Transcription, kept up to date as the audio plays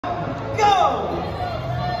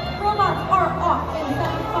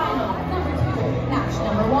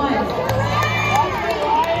number 1.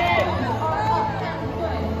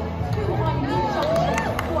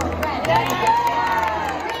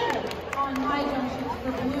 On high junctions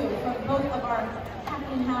for blue from both of our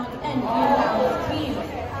Hackin Hounds and Gearhounds teams.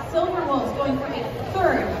 Silver Wolves going for a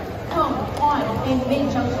third cone on a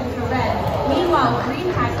mid-junction for red. Meanwhile,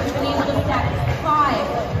 Green Pack has been able to stack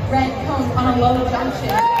 5 red cones on a low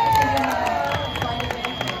junction.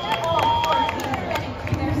 All 4 teams getting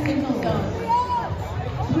to their signal zone.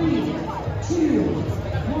 3, 2,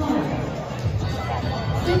 1.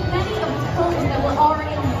 With many of the cones that were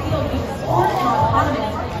already on the field being scored and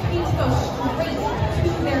autonomous, teams go straight to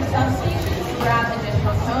their substations to grab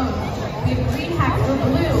additional cones. We have Green Pack for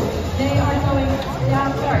blue. They are going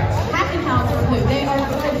down, sorry, Hackin Hounds for blue. They are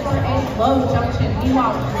good for a low junction.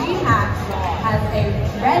 Meanwhile, Green Pack has a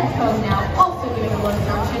red cone now, also doing a low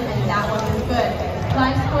junction, and that one is good.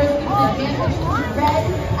 Live scores gives an advantage to red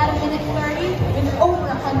at a minute 30 with over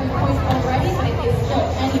 100 points already, but it is still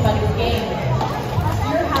anybody's game.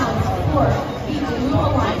 Gearhounds for the blue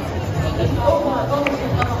alliance taking over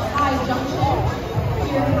ownership of a high junction.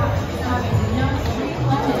 Gearhounds having none of Green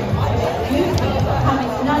Lemon. Blue team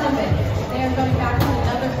having none of it. They are going back to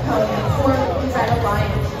another code for the red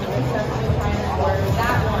alliance. Successfully trying to score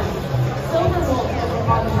that one. Silver Wolves over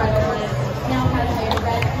on the red alliance now has a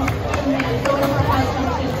red cone in there going for high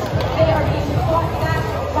junction. They are being fought back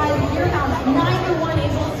by the Gearhounds. Neither one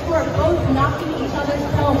able to score, both knocking each other's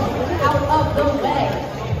cones out of the way.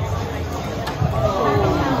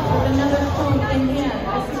 Hackin Hounds with another cone in hand.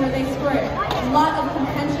 This is where they score it. A lot of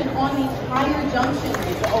contention on these higher junctions.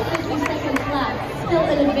 50 seconds left. Still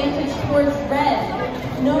an advantage towards red.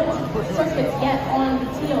 No circuits yet on the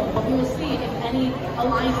teal, but we will see if any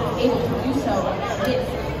alliance is able to do so with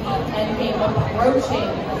the end game approaching.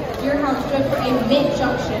 Gearhounds good for a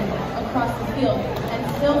mid-junction across the field, and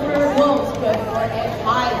Silver Wolves good for a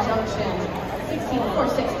high junction. 16, 4,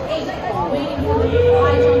 6, 8, waiting for the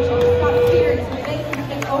high junction to stop cleared so they can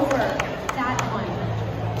take over that one.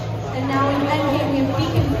 And now in the end game, we have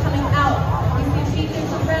beacons coming out. We see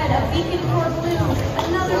beacons for red, a beacon for blue,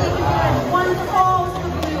 another beacon for red, one falls for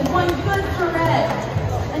blue, one good for red,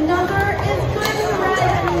 another is good for red,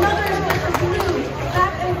 and another is good for blue.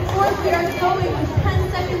 Back and forth we are going with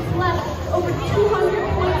 10 seconds left, over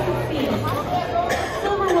 200 points it seems.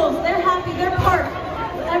 Silver Wolves, they're happy, they're parked.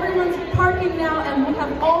 Everyone's parking now, and we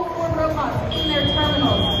have all 4 robots in their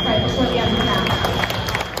terminals right before the end of the match.